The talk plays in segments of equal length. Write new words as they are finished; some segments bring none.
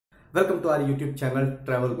Welcome to our YouTube channel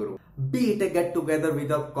Travel Guru. Be it a get together with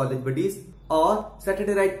your college buddies or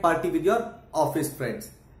Saturday night party with your office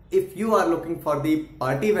friends. If you are looking for the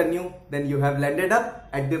party venue, then you have landed up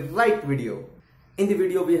at the right video. In the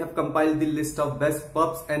video, we have compiled the list of best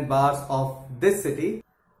pubs and bars of this city.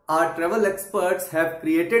 Our travel experts have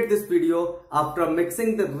created this video after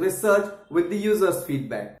mixing the research with the users'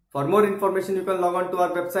 feedback. For more information, you can log on to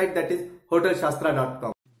our website, that is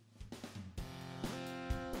hotelshastra.com.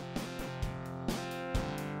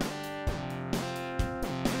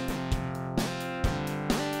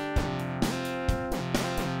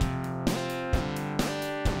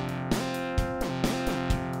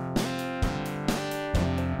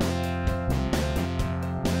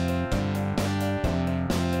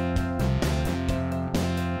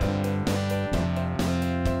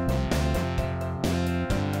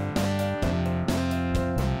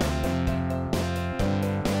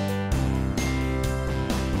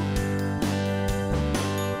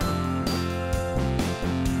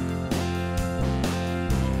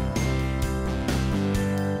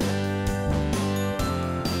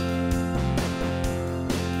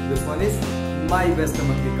 This one is my best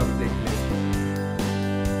among the complete list.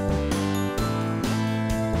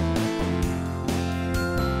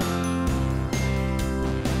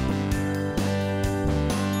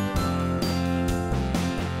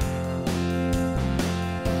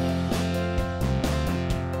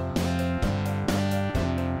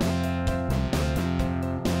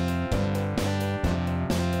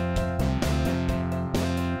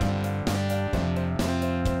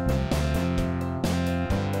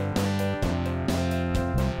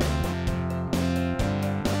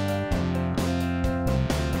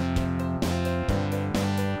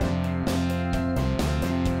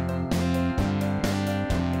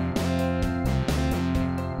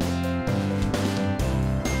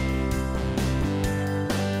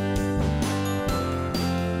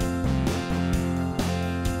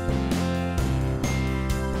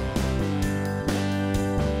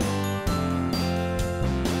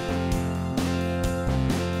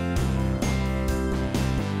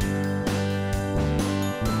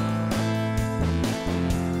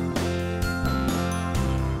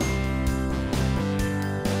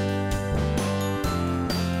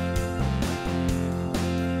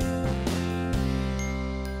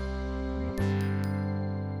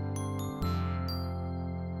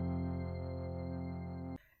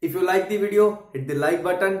 If you like the video, hit the like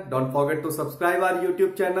button. Don't forget to subscribe our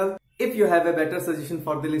YouTube channel. If you have a better suggestion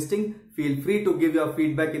for the listing, feel free to give your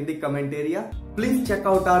feedback in the comment area. Please check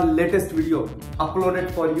out our latest video uploaded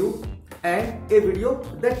for you and a video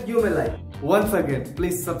that you may like. Once again,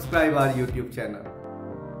 please subscribe our YouTube channel.